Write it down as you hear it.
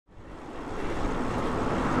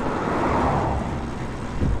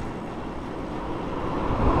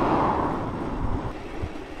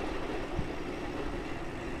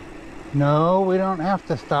No, we don't have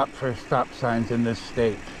to stop for stop signs in this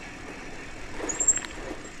state.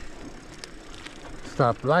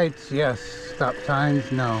 Stop lights, yes. Stop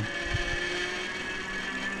signs, no.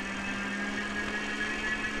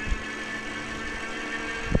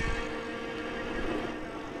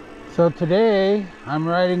 So today, I'm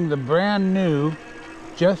riding the brand new,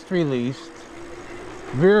 just released,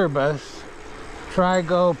 Viribus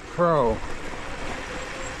TriGo Pro.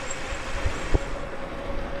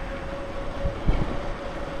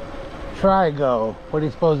 TriGo, what do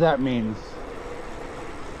you suppose that means?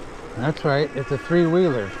 That's right, it's a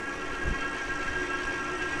three-wheeler.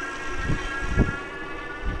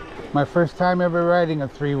 My first time ever riding a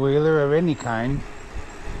three-wheeler of any kind.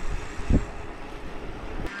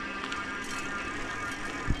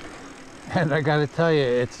 And I gotta tell you,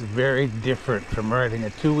 it's very different from riding a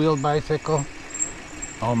two-wheeled bicycle.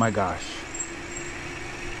 Oh my gosh.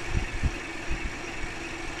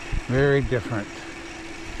 Very different.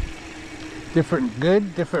 Different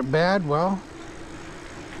good, different bad, well,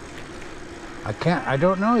 I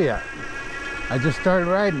don't know yet. I just started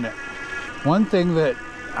riding it. One thing that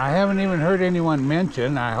I haven't even heard anyone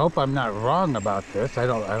mention, I hope I'm not wrong about this, I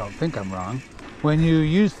don't think I'm wrong. When you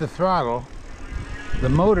use the throttle, the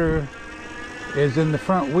motor is in the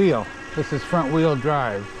front wheel. This is front wheel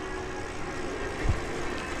drive.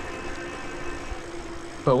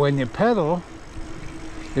 But when you pedal,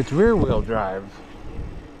 it's rear wheel drive.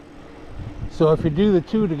 So if you do the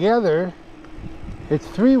two together, it's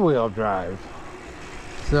three wheel drive.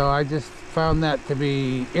 So I just found that to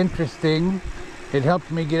be interesting. It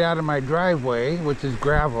helped me get out of my driveway, which is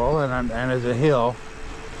gravel and is a hill.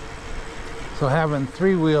 So having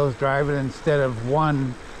three wheels driving instead of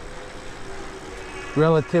one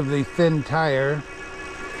relatively thin tire,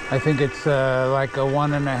 I think it's like a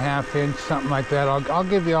 1.5 inch, something like that. I'll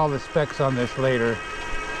give you all the specs on this later.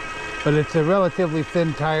 But it's a relatively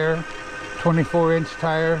thin tire, 24-inch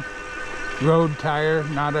tire, road tire,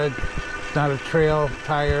 not a trail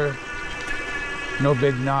tire, no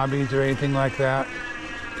big knobbies or anything like that.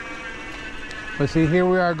 But see, here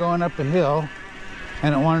we are going up a hill,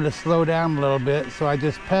 and it wanted to slow down a little bit, so I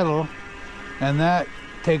just pedal, and that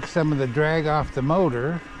takes some of the drag off the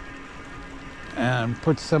motor and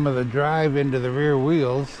puts some of the drive into the rear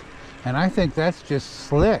wheels, and I think that's just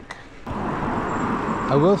slick.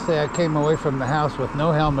 I will say I came away from the house with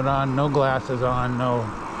no helmet on, no glasses on, no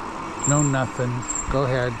nothing. Go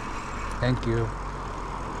ahead. Thank you.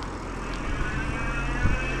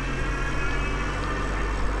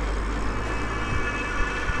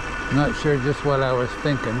 Not sure just what I was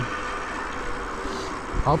thinking.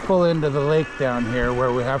 I'll pull into the lake down here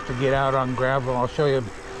where we have to get out on gravel. I'll show you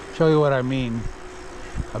what I mean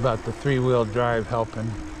about the three-wheel drive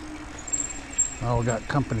helping. Oh, we got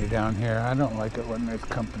company down here. I don't like it when there's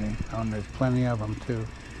company. Oh, and there's plenty of them too.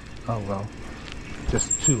 Oh well,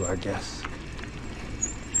 just two, I guess.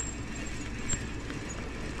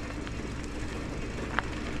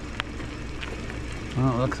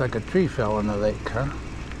 Well, it looks like a tree fell in the lake, huh?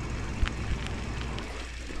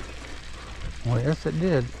 Well, yes it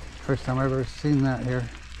did. First time I've ever seen that here.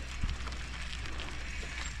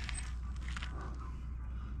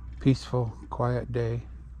 Peaceful, quiet day.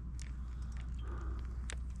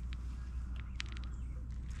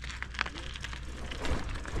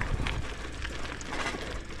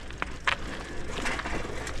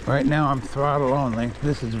 Right now I'm throttle only.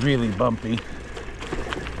 This is really bumpy.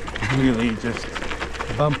 Really just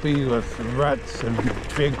bumpy with ruts and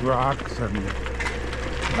big rocks and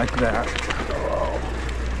like that.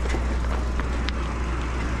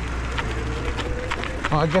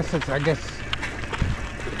 Well, I guess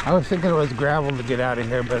I was thinking it was gravel to get out of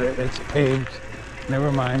here, but it's paved.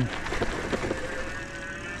 Never mind.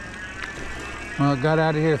 Well, got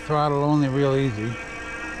out of here throttle only real easy.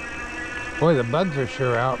 Boy, the bugs are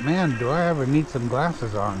sure out. Man, do I ever need some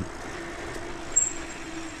glasses on.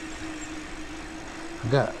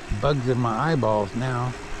 I've got bugs in my eyeballs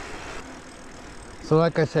now. So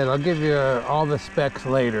like I said, I'll give you all the specs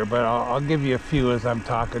later, but I'll give you a few as I'm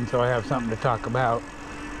talking so I have something to talk about.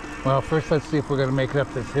 Well, first let's see if we're going to make it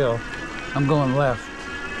up this hill. I'm going left.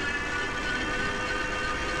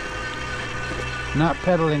 Not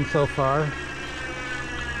pedaling so far.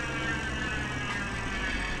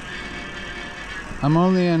 I'm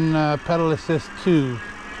only in pedal assist 2.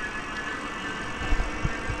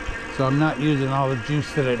 So I'm not using all the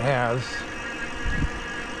juice that it has.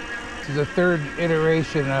 This is the third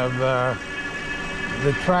iteration of the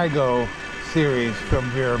TriGo series from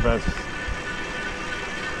Viribus.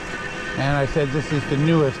 And I said this is the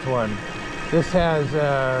newest one. This has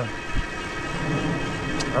a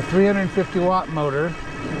 350 watt motor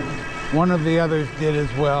One of the others did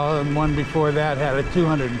as well, and one before that had a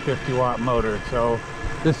 250 watt motor. So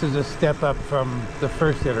this is a step up from the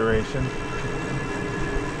first iteration.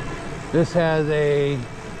 This has a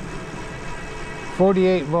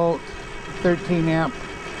 48 volt, 13 amp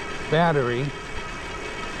battery,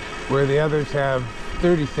 where the others have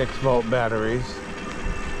 36 volt batteries.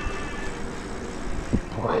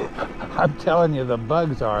 Boy, I'm telling you, the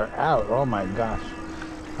bugs are out. Oh my gosh.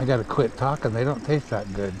 I gotta quit talking. They don't taste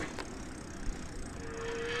that good.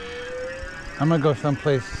 I'm gonna go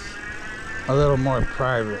someplace a little more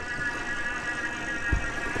private.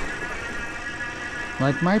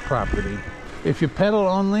 Like my property. If you pedal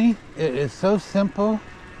only, it is so simple.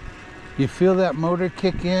 You feel that motor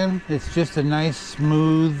kick in. It's just a nice,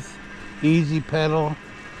 smooth, easy pedal.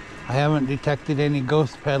 I haven't detected any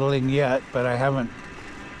ghost pedaling yet, but I haven't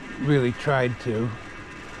really tried to.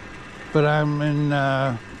 But I'm in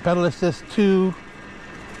pedal assist 2,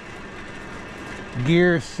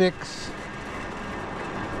 gear 6.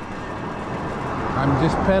 I'm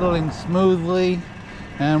just pedaling smoothly,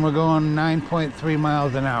 and we're going 9.3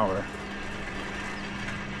 miles an hour.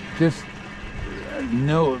 Just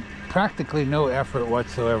practically no effort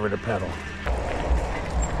whatsoever to pedal.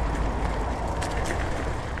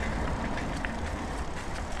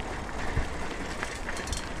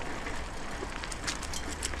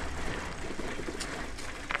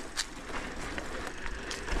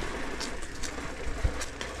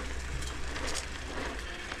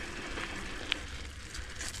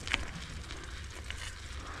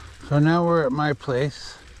 So now we're at my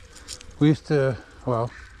place. We used to, well,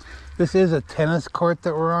 this is a tennis court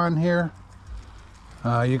that we're on here.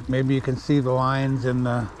 Maybe you can see the lines in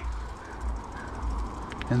the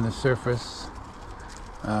surface.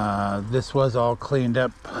 This was all cleaned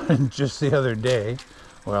up just the other day.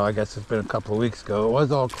 Well, I guess it's been a couple of weeks ago. It was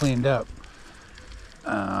all cleaned up,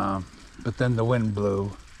 but then the wind blew,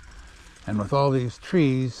 and with all these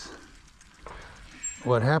trees,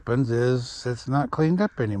 what happens is it's not cleaned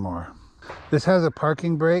up anymore. This has a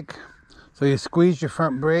parking brake, so you squeeze your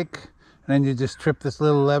front brake and then you just trip this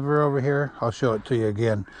little lever over here. I'll show it to you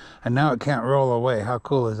again. And now it can't roll away. How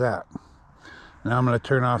cool is that? Now I'm going to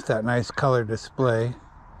turn off that nice color display,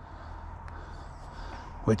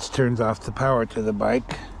 which turns off the power to the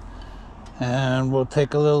bike. And we'll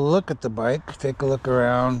take a little look at the bike, take a look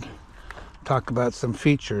around, talk about some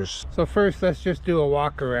features. So first, let's just do a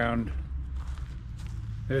walk around.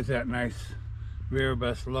 There's that nice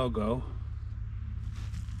Viribus logo.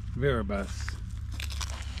 Viribus.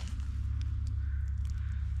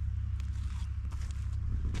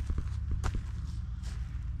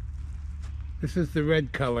 This is the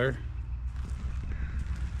red color.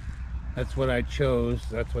 That's what I chose.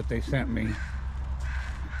 That's what they sent me.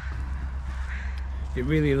 It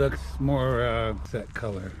really looks more that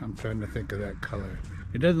color. I'm trying to think of that color.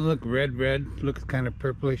 It doesn't look red. It looks kind of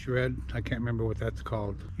purplish red. I can't remember what that's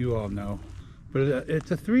called. You all know. But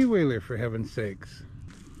it's a three-wheeler, for heaven's sakes.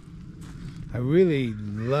 I really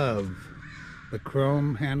love the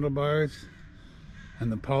chrome handlebars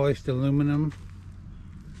and the polished aluminum.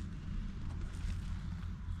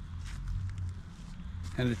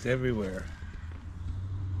 And it's everywhere.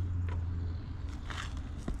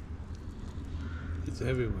 It's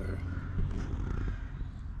everywhere.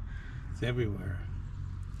 It's everywhere.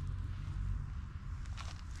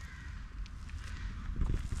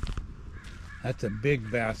 That's a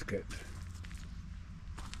big basket.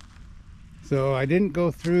 So I didn't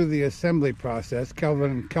go through the assembly process.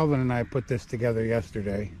 Kelvin and I put this together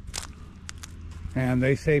yesterday. And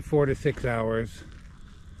they say 4 to 6 hours.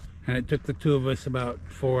 And it took the two of us about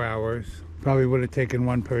 4 hours. Probably would have taken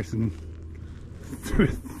one person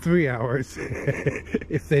 3 hours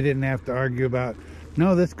if they didn't have to argue about,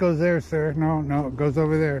 no, this goes there, sir. No, it goes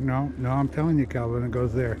over there. No, I'm telling you, Kelvin, it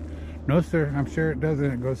goes there. No, sir, I'm sure it doesn't.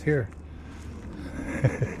 It goes here.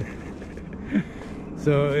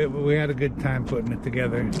 So we had a good time putting it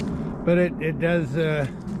together, but it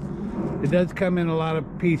does come in a lot of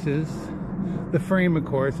pieces. The frame, of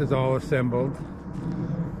course, is all assembled,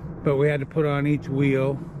 but we had to put on each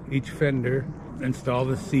wheel, each fender, install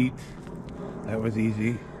the seat. That was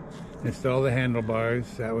easy. Install the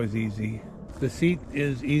handlebars. That was easy. The seat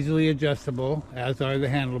is easily adjustable, as are the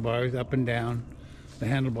handlebars, up and down. The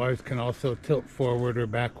handlebars can also tilt forward or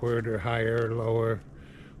backward or higher or lower,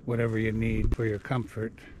 whatever you need for your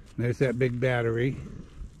comfort. There's that big battery.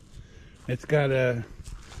 It's got a,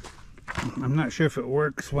 I'm not sure if it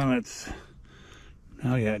works when it's,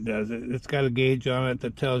 oh yeah, it does. It's got a gauge on it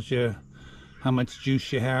that tells you how much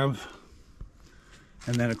juice you have.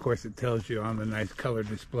 And then of course it tells you on the nice color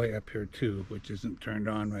display up here too, which isn't turned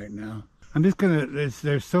on right now. I'm just gonna,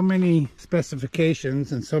 there's so many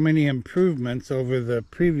specifications and so many improvements over the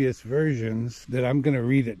previous versions that I'm gonna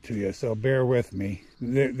read it to you, so bear with me.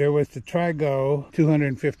 There was the TriGo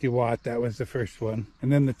 250 watt, that was the first one. And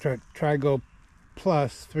then the TriGo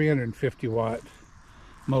Plus 350 watt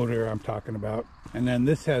motor I'm talking about. And then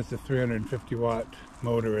this has the 350 watt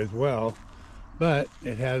motor as well, but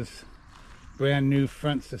it has brand new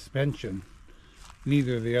front suspension.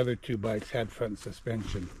 Neither of the other two bikes had front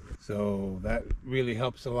suspension. So that really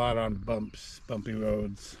helps a lot on bumps, bumpy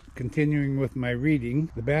roads. Continuing with my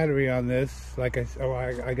reading, the battery on this, like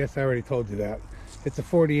I guess I already told you that. It's a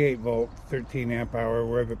 48 volt, 13 amp hour,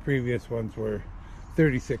 where the previous ones were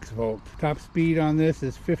 36 volt. Top speed on this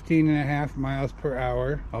is 15.5 miles per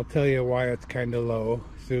hour. I'll tell you why it's kind of low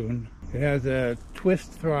soon. It has a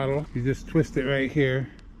twist throttle. You just twist it right here.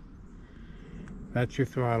 That's your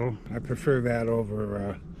throttle. I prefer that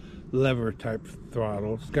over lever type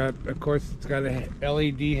throttle. It's got, of course, it's got a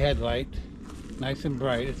LED headlight, nice and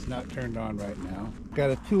bright. It's not turned on right now.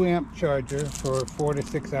 Got a 2 amp charger for 4 to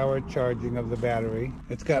 6 hour charging of the battery.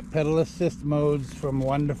 It's got pedal assist modes from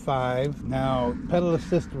 1 to 5. Now, pedal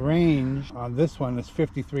assist range on this one is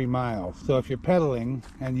 53 miles. So if you're pedaling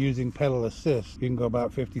and using pedal assist, you can go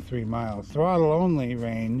about 53 miles. Throttle only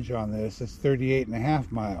range on this is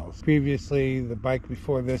 38.5 miles. Previously, the bike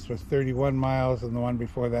before this was 31 miles and the one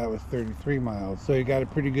before that was 33 miles. So you got a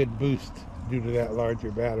pretty good boost due to that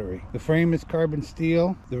larger battery. The frame is carbon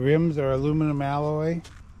steel. The rims are aluminum alloy.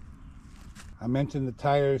 I mentioned the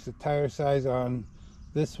tires. The tire size on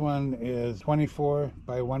this one is 24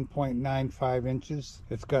 by 1.95 inches.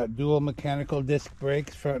 It's got dual mechanical disc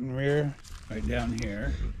brakes, front and rear, right down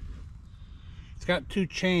here. It's got 2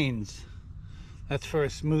 chains. That's for a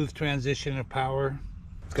smooth transition of power.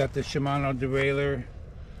 It's got the Shimano derailleur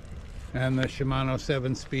and the Shimano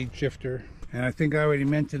 7-speed shifter. And I think I already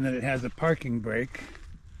mentioned that it has a parking brake.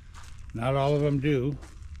 Not all of them do.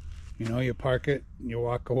 You know, you park it, you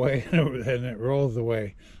walk away, and it rolls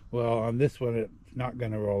away. Well, on this one, it's not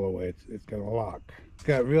going to roll away. It's going to lock. It's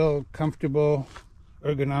got real comfortable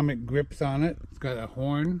ergonomic grips on it. It's got a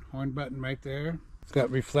horn button right there. It's got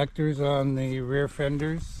reflectors on the rear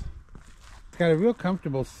fenders. It's got a real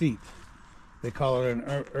comfortable seat. They call it an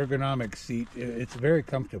ergonomic seat. It's very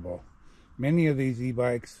comfortable. Many of these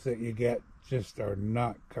e-bikes that you get just are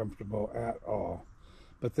not comfortable at all,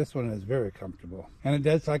 but this one is very comfortable. And it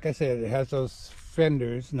does, like I said, it has those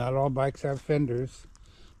fenders. Not all bikes have fenders,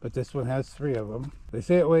 but this one has 3 of them. They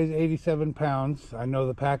say it weighs 87 pounds. I know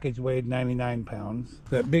the package weighed 99 pounds.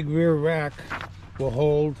 That big rear rack will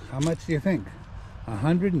hold, how much do you think?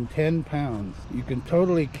 110 pounds. You can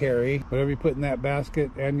totally carry whatever you put in that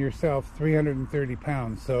basket and yourself, 330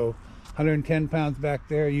 pounds. So 110 pounds back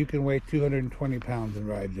there, you can weigh 220 pounds and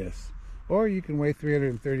ride this. Or you can weigh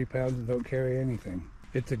 330 pounds and don't carry anything.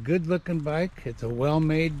 It's a good looking bike. It's a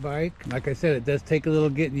well-made bike. Like I said, it does take a little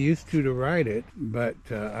getting used to ride it, but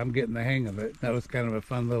I'm getting the hang of it. That was kind of a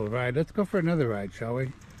fun little ride. Let's go for another ride, shall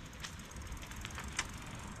we?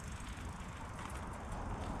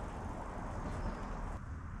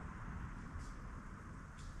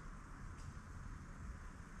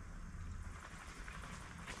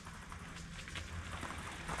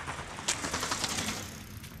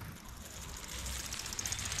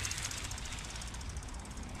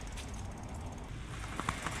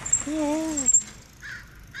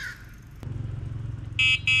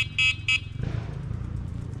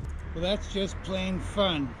 Well, that's just plain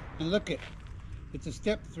fun. And look it's a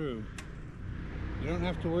step through. You don't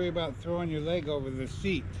have to worry about throwing your leg over the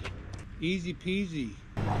seat. Easy peasy.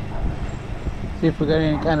 See if we got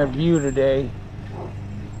any kind of view today.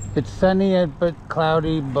 It's sunny but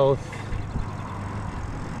cloudy both.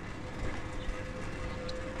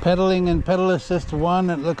 Pedaling and pedal assist 1,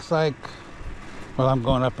 it looks like, well, I'm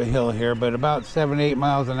going up a hill here, but about 7-8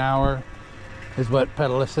 miles an hour is what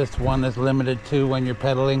pedal assist 1 is limited to when you're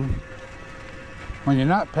pedaling. When you're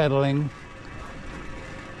not pedaling,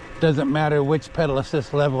 doesn't matter which pedal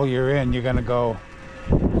assist level you're in, you're going to go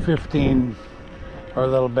 15 or a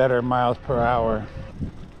little better miles per hour.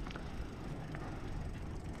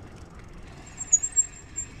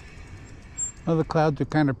 Well, the clouds are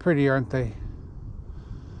kind of pretty, aren't they?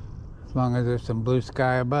 As long as there's some blue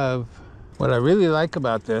sky above. What I really like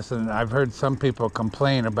about this, and I've heard some people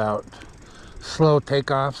complain about slow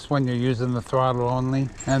takeoffs when you're using the throttle only,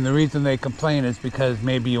 and the reason they complain is because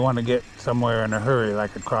maybe you want to get somewhere in a hurry,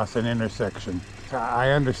 like across an intersection.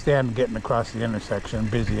 I understand getting across the intersection,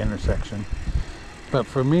 busy intersection, but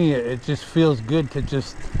for me it just feels good to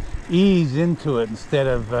just ease into it instead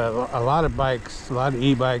of a lot of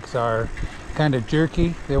e-bikes are kind of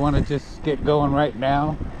jerky. They want to just get going right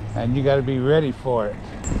now, and you got to be ready for it.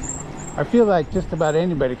 I feel like just about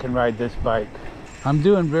anybody can ride this bike. I'm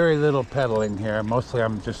doing very little pedaling here. Mostly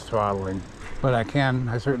I'm just throttling, but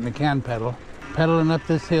I certainly can pedal. Pedaling up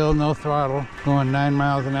this hill, no throttle, going 9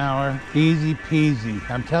 miles an hour, easy peasy.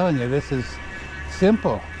 I'm telling you, this is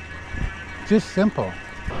simple, just simple.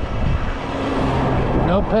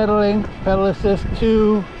 No pedaling, pedal assist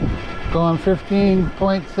 2, going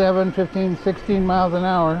 15.7, 16 miles an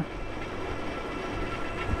hour.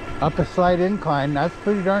 Up a slight incline, that's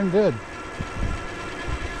pretty darn good.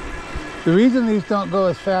 The reason these don't go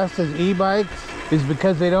as fast as e-bikes is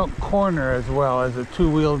because they don't corner as well as a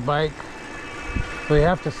two-wheeled bike. So you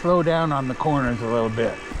have to slow down on the corners a little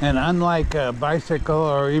bit. And unlike a bicycle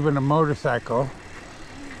or even a motorcycle,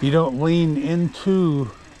 you don't lean into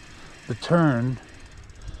the turn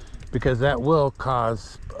because that will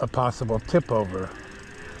cause a possible tip over.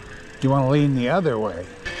 You want to lean the other way.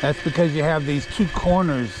 That's because you have these two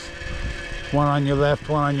corners, one on your left,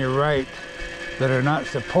 one on your right, that are not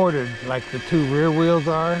supported like the two rear wheels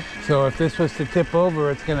are. So if this was to tip over,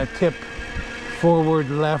 it's going to tip forward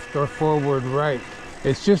left or forward right.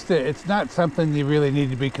 It's just that it's not something you really need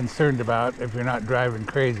to be concerned about if you're not driving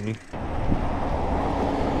crazy.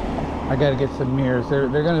 I got to get some mirrors. They're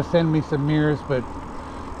going to send me some mirrors, but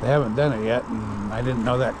they haven't done it yet, and I didn't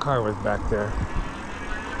know that car was back there.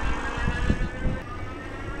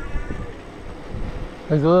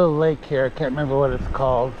 There's a little lake here. I can't remember what it's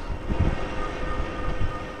called.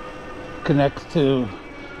 Connects to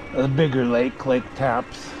a bigger lake, Lake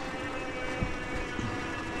Taps.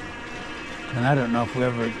 And I don't know if we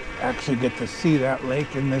ever actually get to see that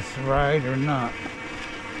lake in this ride or not.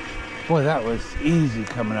 Boy, that was easy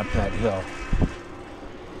coming up that hill.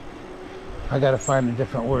 I gotta find a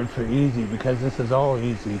different word for easy because this is all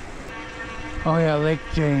easy. Oh yeah, Lake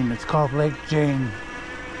Jane. It's called Lake Jane.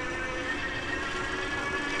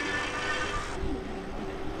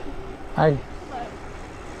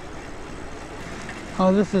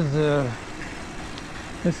 Oh, this is the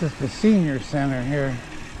senior center here.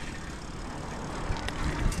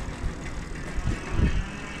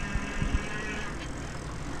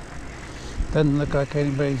 Doesn't look like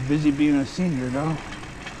anybody's busy being a senior though.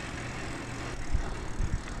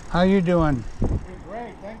 How you doing? Doing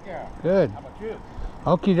great, thank you. Good. How about you?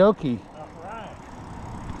 Okie dokie. All right.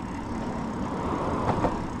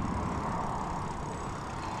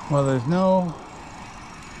 Well,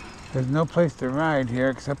 there's no place to ride here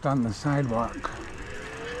except on the sidewalk.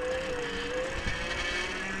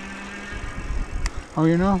 Oh,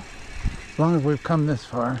 you know, as long as we've come this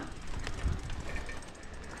far,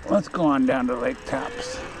 let's go on down to Lake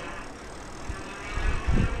Taps.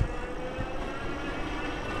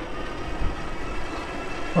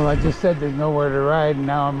 Well, I just said there's nowhere to ride, and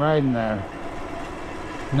now I'm riding there.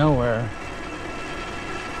 Nowhere.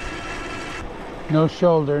 No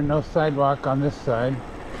shoulder, no sidewalk on this side.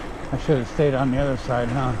 I should have stayed on the other side,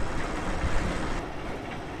 huh?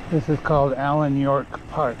 This is called Allen York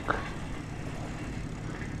Park.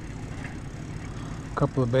 A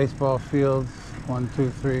couple of baseball fields, 1, 2,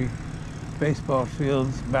 3 baseball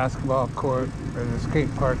fields, basketball court. There's a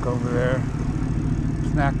skate park over there.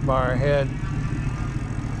 Snack bar ahead.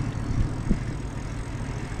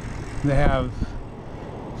 They have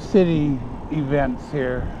city events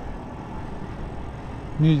here.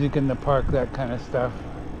 Music in the park, that kind of stuff.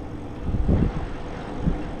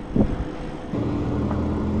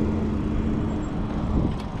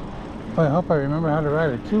 Well, I hope I remember how to ride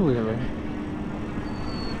a two-wheeler.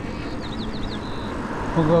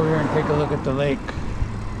 We'll go over here and take a look at the lake,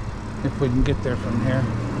 if we can get there from here.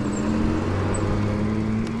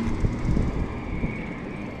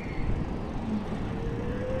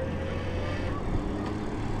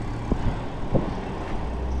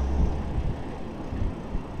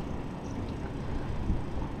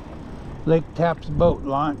 Lake Taps boat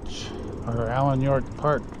launch, or Allen York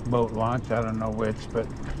Park boat launch, I don't know which, but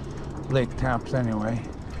Lake Taps anyway.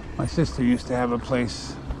 My sister used to have a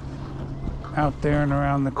place out there and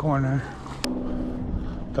around the corner.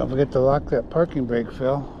 Don't forget to lock that parking brake,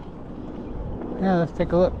 Phil. Yeah, let's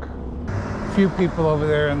take a look. A few people over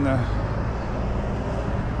there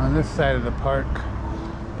on this side of the park,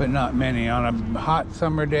 but not many. On a hot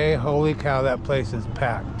summer day, holy cow, that place is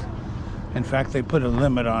packed. In fact, they put a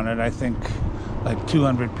limit on it, I think like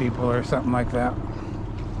 200 people or something like that.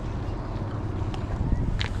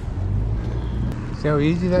 See how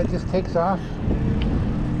easy that just takes off?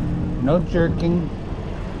 No jerking,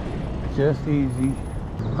 just easy.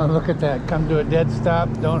 Oh, look at that, come to a dead stop,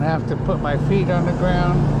 don't have to put my feet on the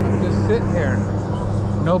ground. I'm just sitting here,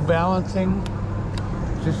 no balancing,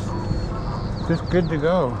 just Just good to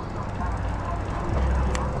go.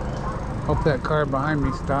 Hope that car behind me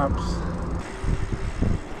stops.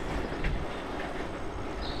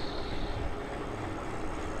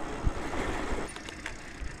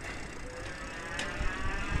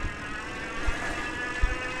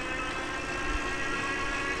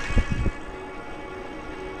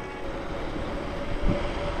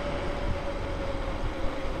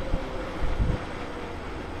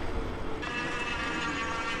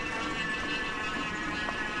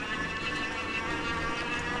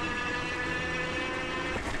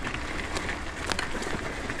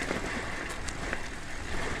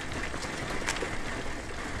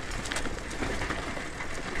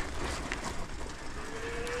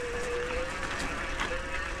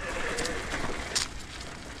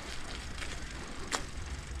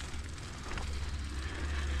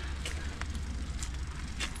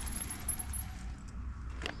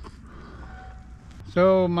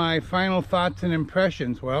 So my final thoughts and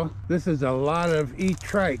impressions. Well, this is a lot of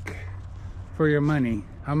E-Trike for your money.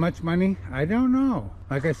 How much money? I don't know.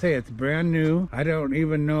 Like I say, it's brand new. I don't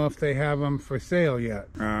even know if they have them for sale yet.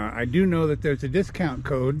 I do know that there's a discount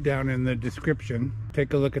code down in the description.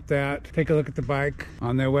 Take a look at that. Take a look at the bike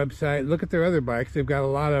on their website. Look at their other bikes. They've got a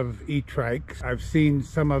lot of E-Trikes. I've seen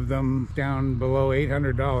some of them down below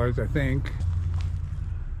 $800, I think.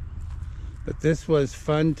 But this was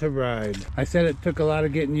fun to ride. I said it took a lot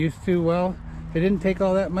of getting used to. Well, it didn't take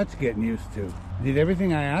all that much getting used to. I did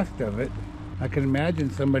everything I asked of it. I can imagine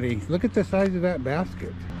somebody, look at the size of that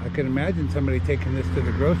basket. I can imagine somebody taking this to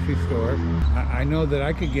the grocery store. I know that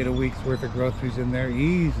I could get a week's worth of groceries in there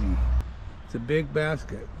easy. It's a big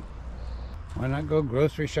basket. Why not go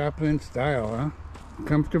grocery shopping in style, huh?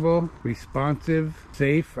 Comfortable, responsive,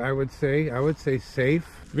 safe, I would say. I would say safe.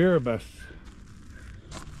 Viribus.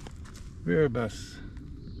 Viribus.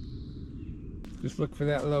 Just look for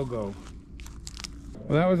that logo.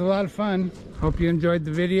 Well, that was a lot of fun. Hope you enjoyed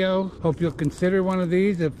the video. Hope you'll consider one of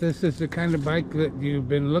these if this is the kind of bike that you've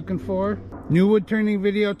been looking for. New wood turning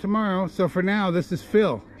video tomorrow. So for now, this is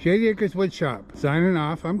Phil, Shady Acres Wood Shop, signing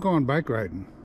off. I'm going bike riding.